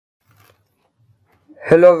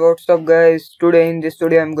Hello, what's up guys? Today in this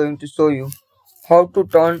video I'm going to show you how to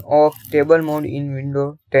turn off table mode in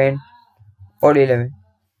Windows 10 or 11.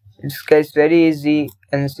 It's guys very easy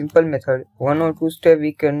and simple method. One or two steps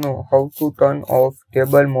we can know how to turn off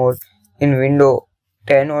table mode in Windows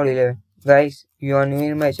 10 or 11. Guys, you are new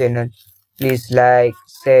in my channel. Please like,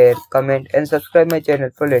 share, comment and subscribe my channel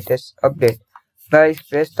for latest update. Guys,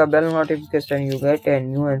 press the bell notification you get a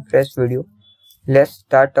new and fresh video. Let's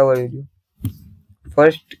start our video.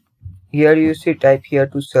 First, here you see type here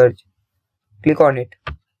to search. Click on it.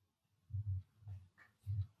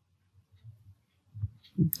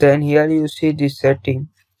 Then here you see this setting.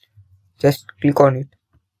 Just click on it.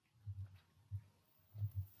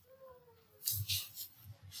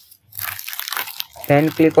 Then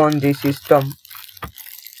click on the system.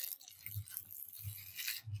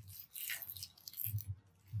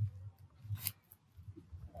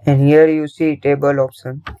 And here you see table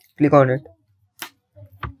option. Click on it.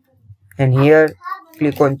 And here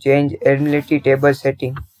click on change admiralty table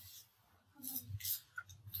setting.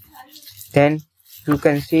 Then you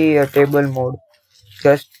can see a table mode.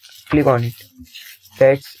 Just click on it.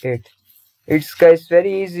 That's it. It's guys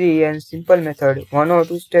very easy and simple method. One or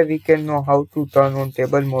two steps we can know how to turn on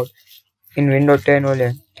table mode in Windows 10 or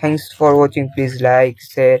 11. Thanks for watching. Please like,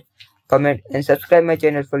 share, comment and subscribe my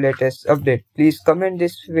channel for latest update. Please comment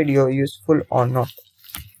this video useful or not.